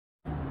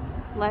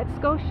Let's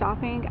go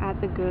shopping at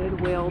the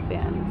Goodwill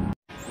bin.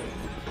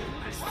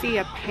 I see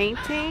a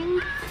painting.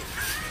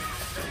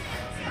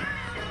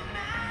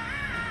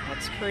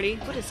 That's pretty.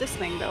 What is this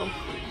thing though?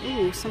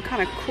 Ooh, some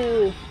kind of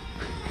cool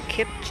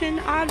kitchen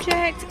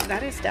object.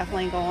 That is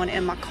definitely going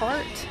in my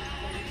cart.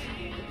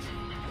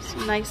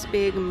 Some nice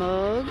big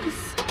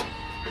mugs.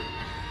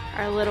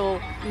 Our little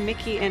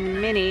Mickey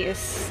and Minnie is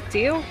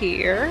still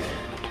here.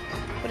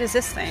 What is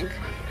this thing?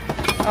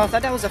 Oh, I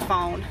thought that was a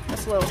phone.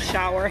 That's a little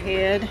shower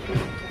head.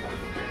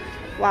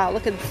 Wow,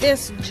 look at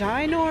this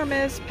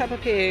ginormous Peppa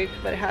Pig,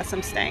 but it has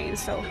some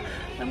stains, so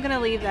I'm gonna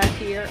leave that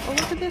here. Oh,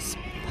 look at this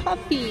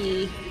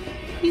puppy.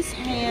 He's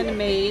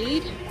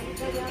handmade.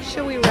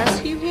 Should we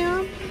rescue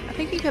him? I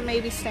think he could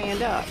maybe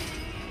stand up.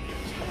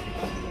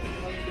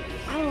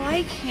 I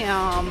like him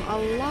a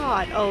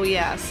lot. Oh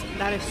yes,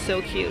 that is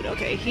so cute.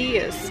 Okay, he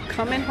is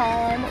coming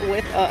home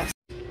with us.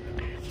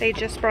 They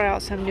just brought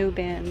out some new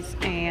bins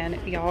and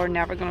y'all are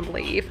never gonna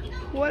believe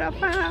what I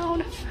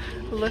found.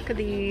 Look at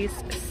these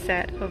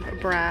set of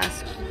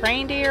brass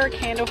reindeer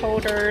candle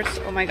holders.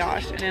 Oh my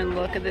gosh, and then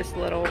look at this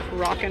little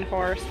rocking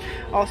horse.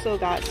 Also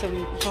got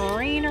some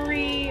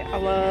greenery. I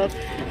love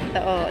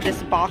the,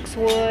 this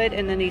boxwood,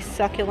 and then these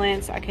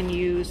succulents I can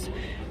use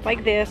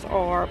like this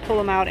or pull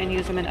them out and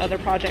use them in other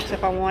projects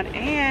if I want.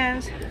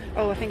 And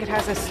oh, I think it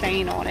has a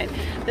stain on it.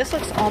 This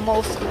looks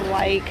almost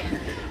like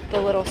the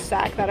little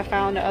sack that I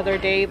found the other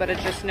day, but I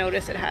just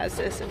noticed it has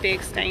this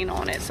big stain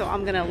on it, so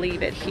I'm gonna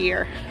leave it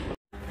here.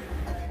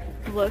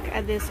 Look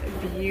at this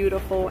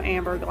beautiful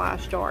amber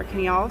glass jar. Can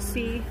y'all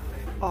see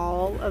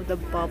all of the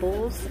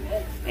bubbles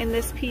in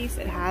this piece?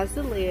 It has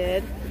the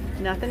lid,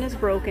 nothing is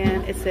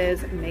broken. It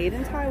says made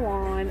in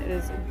Taiwan. It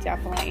is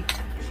definitely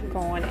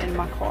going in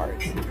my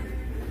cart.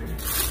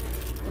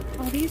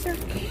 Oh, these are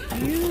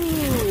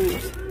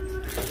cute.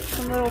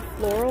 Some little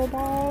floral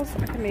balls.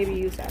 I can maybe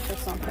use that for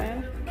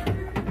something.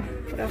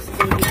 What else is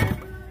in here?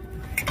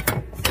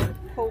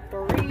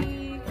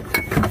 Potpourri.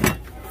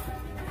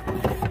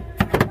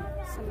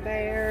 Some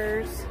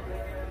bears.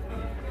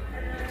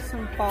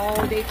 Some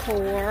fall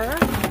decor.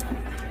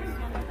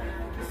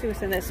 Let's see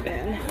what's in this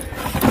bin.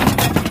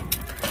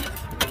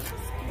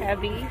 It's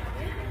heavy.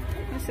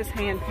 This is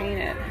hand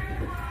painted.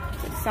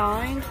 It's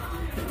signed.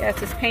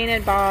 Yes, it's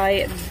painted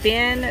by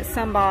Ben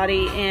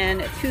somebody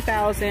in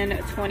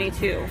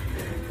 2022.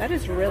 That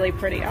is really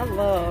pretty. I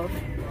love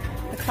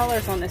the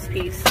colors on this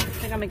piece. I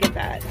think I'm gonna get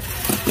that.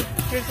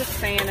 Here's a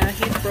Santa.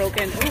 He's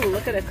broken. Ooh,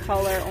 look at the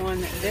color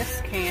on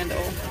this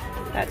candle.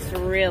 That's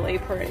really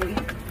pretty.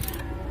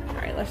 All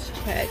right, let's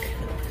check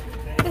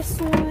this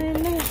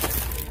one.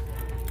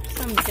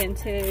 Some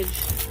vintage.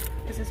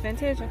 Is this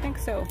vintage? I think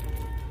so.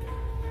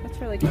 That's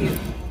really cute.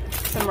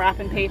 Some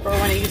wrapping paper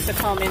when it used to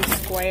come in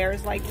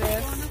squares like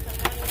this.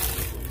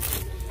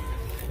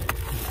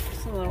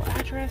 Some little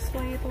address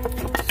labels.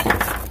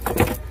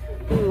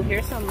 Ooh,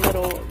 here's some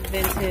little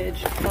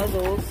vintage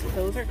puzzles.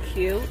 Those are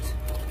cute.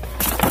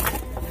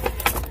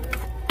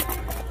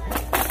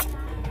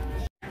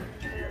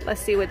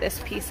 Let's see what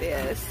this piece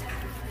is.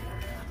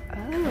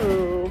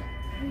 Oh,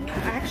 I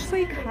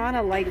actually kind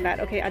of like that.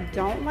 Okay, I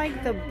don't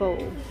like the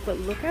bow, but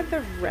look at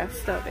the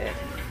rest of it.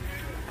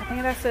 I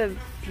think that's a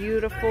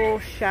beautiful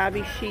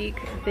shabby chic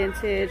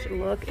vintage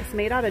look. It's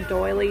made out of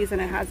doilies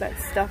and it has that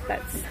stuff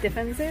that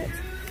stiffens it.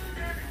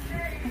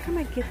 I think I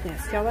might get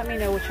this. Y'all let me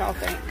know what y'all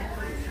think.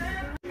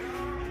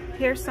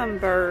 Here's some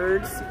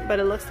birds, but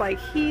it looks like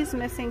he's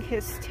missing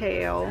his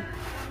tail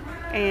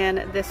and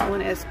this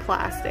one is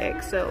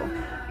plastic, so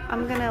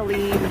I'm gonna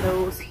leave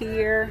those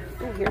here.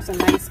 Ooh, here's a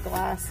nice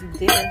glass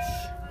dish.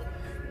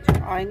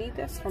 Do I need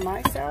this for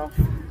myself?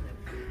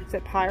 Is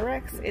it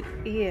Pyrex? It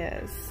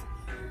is.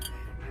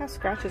 It has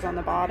scratches on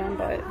the bottom,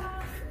 but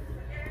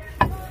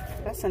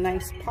that's a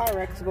nice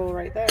Pyrex bowl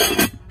right there.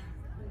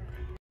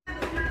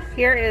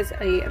 Here is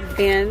a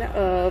bin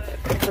of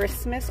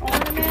Christmas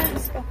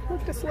ornaments. Oh,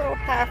 look, this little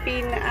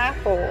happy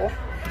apple.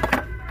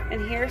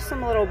 And here's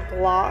some little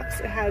blocks.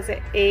 It has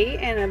an A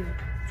and a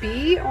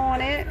B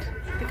on it.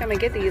 I think I'm gonna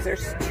get these.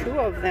 There's 2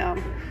 of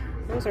them.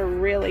 Those are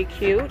really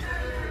cute.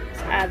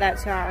 Let's add that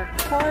to our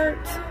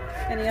cart.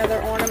 Any other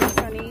ornaments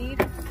I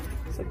need?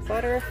 It's a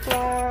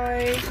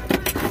butterfly.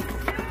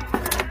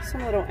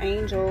 Some little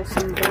angels,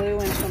 some blue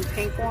and some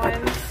pink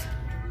ones.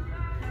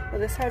 Well,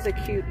 this has a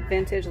cute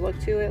vintage look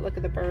to it. Look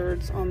at the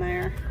birds on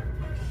there.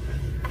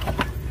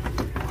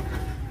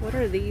 What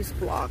are these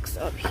blocks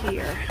up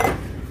here?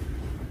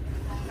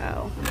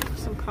 Oh,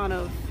 some kind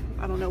of,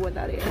 I don't know what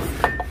that is,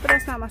 but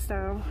that's not my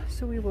style,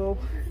 so we will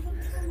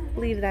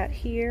leave that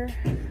here.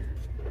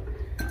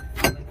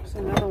 There's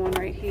another one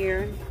right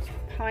here.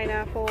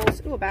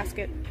 Pineapples. Ooh, a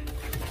basket.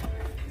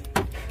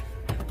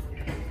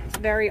 It's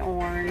very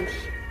orange.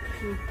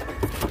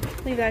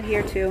 Leave that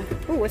here too.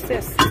 Ooh, what's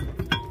this?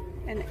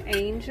 An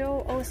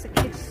angel. Oh, it's a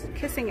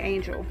kissing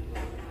angel.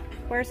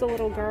 Where's the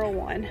little girl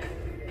one?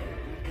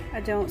 I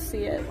don't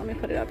see it. Let me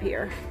put it up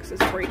here because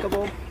it's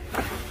breakable.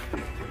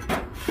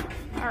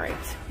 All right,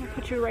 I'll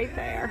put you right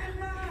there.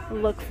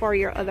 look for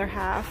your other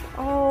half.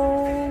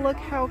 Oh, look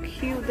how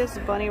cute this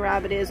bunny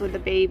rabbit is with the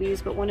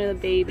babies, but one of the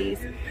babies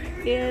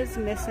is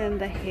missing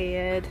the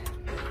head.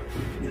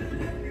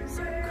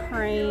 Some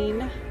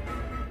crane.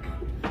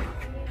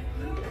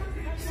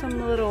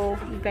 Some little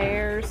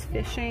bears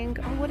fishing.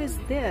 Oh, what is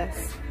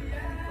this?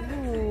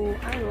 Oh,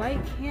 I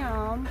like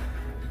him.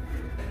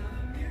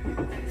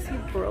 Is he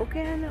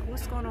broken?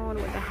 What's going on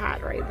with the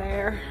hat right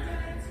there?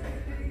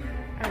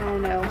 I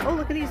don't know. Oh,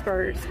 look at these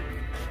birds.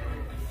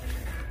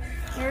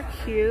 They're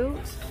cute.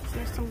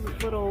 There's some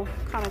little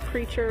kind of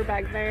creature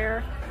back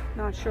there.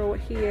 Not sure what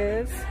he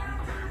is.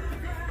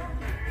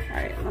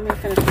 Alright, let me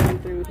finish going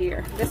through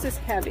here. This is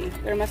heavy.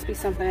 There must be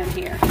something in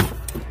here.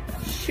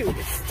 Shoot,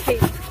 it's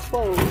taped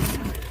closed.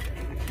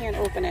 I can't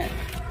open it.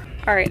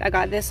 Alright, I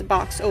got this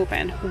box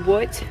open.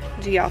 What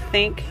do y'all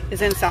think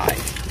is inside?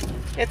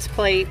 It's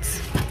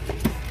plates.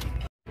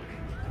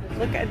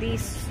 Look at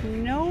these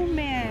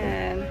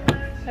snowmen.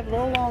 They have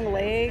little long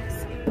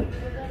legs.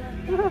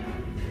 Oh,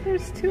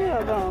 there's 2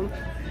 of them.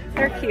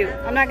 They're cute.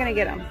 I'm not gonna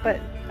get them, but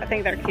I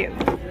think they're cute.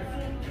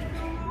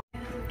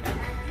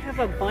 I have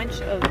a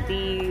bunch of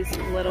these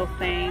little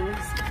things.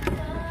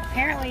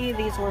 Apparently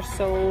these were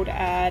sold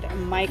at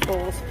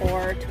Michael's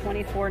for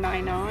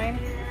 $24.99.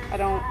 I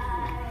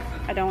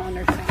don't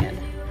understand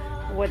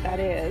what that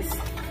is.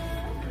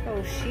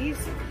 Oh, she's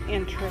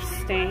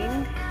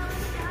interesting.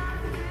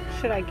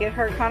 Should I get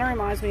her? Kind of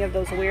reminds me of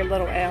those weird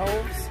little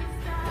elves.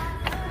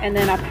 And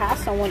then I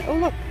passed on one. Oh,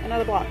 look,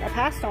 another block. I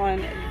passed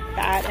on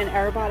that and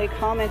everybody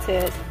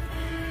commented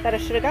that I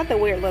should have got the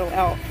weird little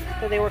elf,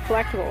 that they were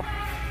collectible.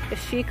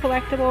 Is she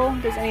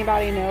collectible? Does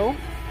anybody know?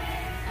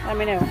 Let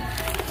me know.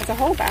 There's a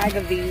whole bag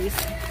of these.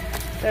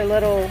 They're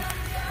little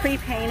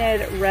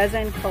pre-painted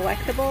resin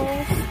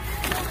collectibles.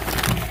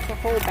 There's a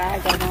whole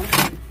bag of them.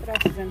 What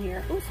else is in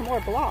here? Ooh, some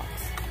more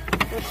blocks.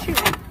 Well, shoot,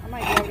 I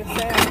might be able to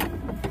sell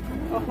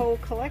a whole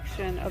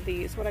collection of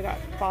these. What, I got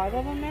 5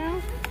 of them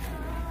now?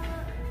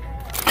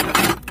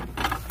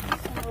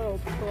 Some little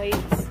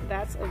plates.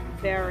 That's a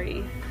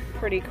very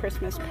pretty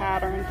Christmas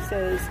pattern. It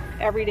says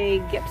Everyday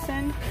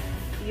Gibson,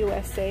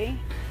 USA.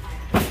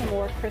 Some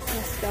more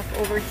Christmas stuff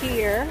over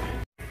here.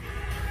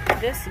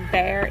 This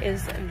bear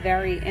is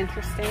very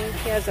interesting.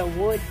 He has a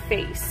wood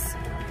face.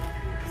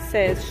 It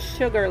says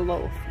Sugar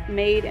Loaf,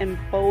 made in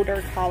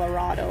Boulder,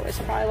 Colorado. It's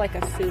probably like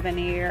a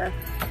souvenir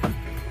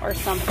or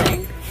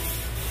something.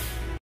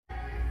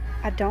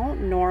 I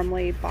don't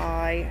normally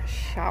buy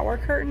shower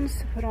curtains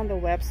to put on the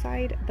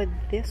website, but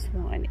this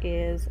one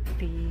is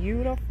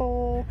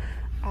beautiful.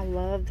 I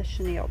love the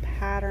chenille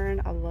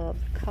pattern. I love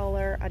the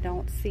color. I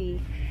don't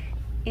see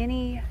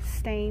any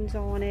stains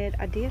on it.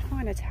 I did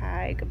find a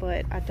tag,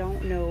 but I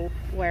don't know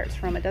where it's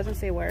from. It doesn't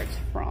say where it's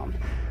from,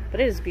 but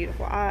it is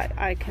beautiful.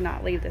 I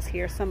cannot leave this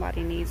here.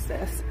 Somebody needs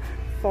this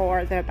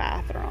for their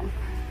bathroom.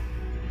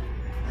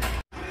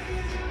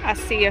 I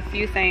see a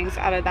few things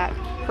out of that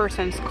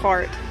person's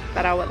cart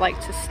that I would like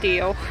to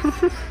steal.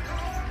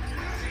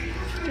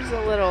 There's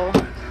a little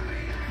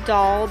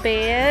doll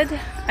bed.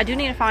 I do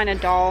need to find a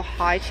doll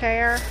high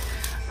chair.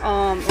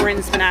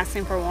 Rin's been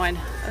asking for one.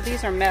 Oh,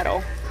 these are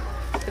metal.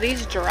 Are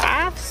these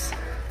giraffes?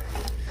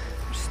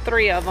 There's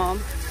 3 of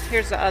them.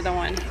 Here's the other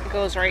one. It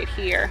goes right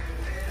here.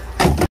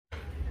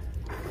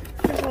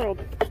 There's a little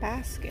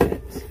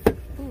basket.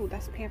 Ooh,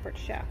 that's Pampered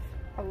Chef.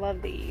 I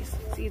love these.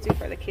 It's easy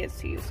for the kids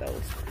to use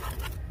those.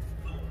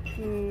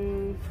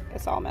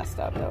 It's all messed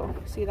up though.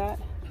 See that?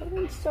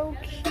 Oh, it's so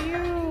cute.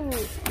 On a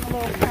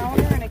little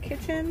counter in a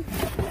kitchen.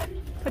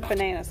 Put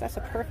bananas. That's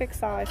a perfect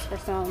size for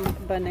some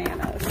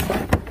bananas.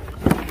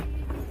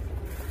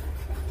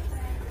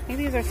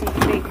 Maybe these are some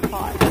fake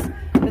pots.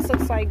 This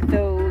looks like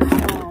those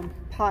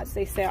pots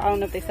they sell. I don't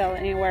know if they sell it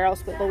anywhere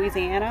else but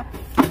Louisiana.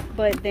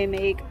 But they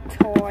make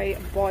toy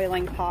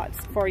boiling pots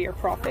for your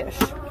crawfish.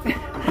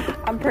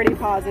 I'm pretty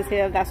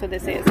positive that's what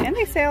this is. And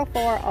they sell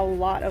for a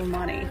lot of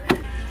money.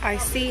 I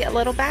see a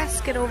little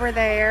basket over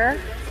there.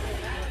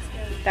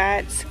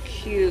 That's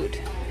cute.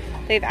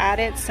 They've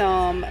added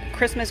some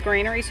Christmas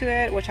greenery to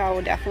it, which I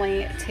will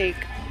definitely take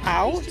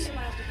out.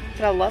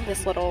 But I love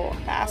this little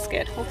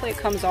basket. Hopefully it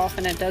comes off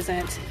and it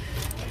doesn't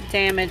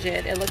damage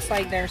it. It looks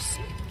like there's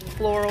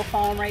floral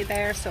foam right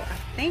there, so I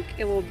think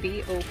it will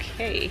be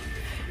okay.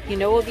 You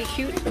know what would be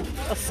cute?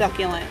 A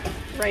succulent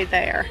right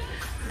there.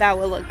 That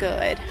would look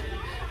good.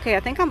 Okay, I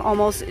think I'm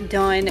almost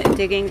done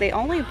digging. They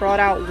only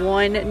brought out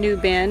 1 new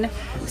bin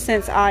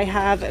since I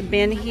have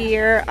been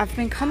here. I've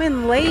been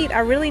coming late. I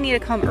really need to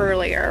come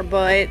earlier,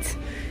 but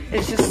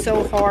it's just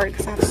so hard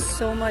because I have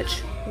so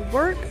much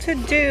work to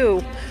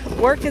do.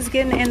 Work is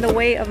getting in the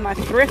way of my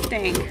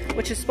thrifting,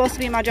 which is supposed to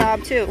be my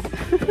job too.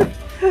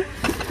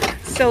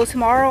 So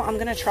tomorrow I'm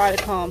gonna try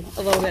to come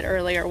a little bit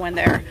earlier when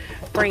they're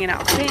bringing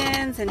out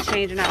bins and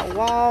changing out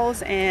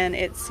walls, and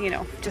it's, you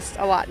know, just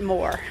a lot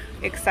more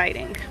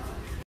exciting.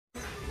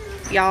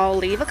 Y'all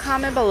leave a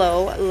comment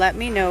below. Let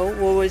me know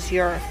what was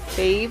your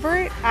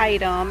favorite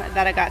item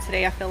that I got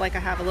today. I feel like I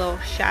have a little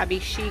shabby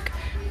chic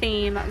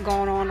theme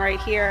going on right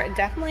here.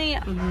 Definitely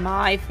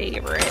my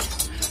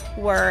favorite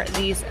were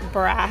these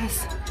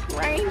brass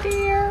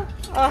reindeer.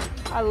 Oh,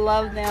 I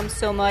love them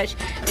so much.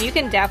 And you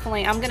can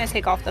definitely, I'm gonna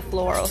take off the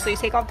floral. So you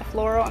take off the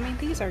floral, I mean,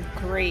 these are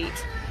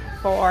great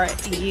for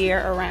year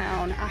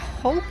around. I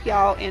hope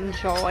y'all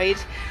enjoyed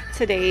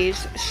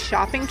today's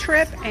shopping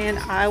trip, and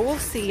I will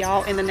see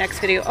y'all in the next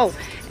video. Oh,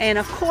 and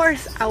of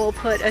course I will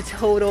put a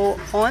total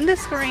on the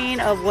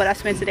screen of what I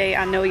spent today.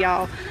 I know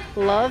y'all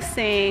love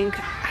seeing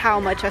how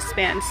much I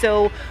spent.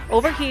 So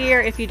over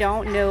here, if you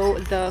don't know,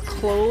 the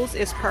clothes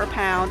is per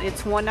pound.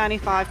 It's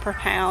 $1.95 per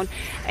pound,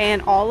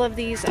 and all of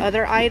these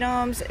other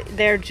items,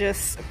 they're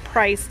just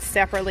priced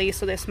separately.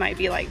 So this might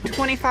be like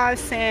 25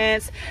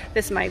 cents,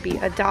 this might be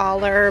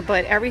 $1,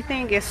 but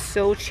everything is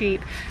so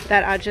cheap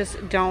that I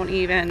just don't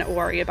even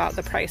worry about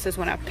the prices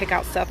when I pick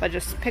out stuff. I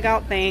just pick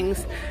out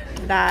things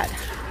that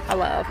I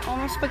love.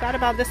 Almost forgot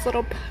about this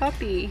little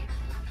puppy.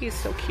 He's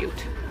so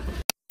cute.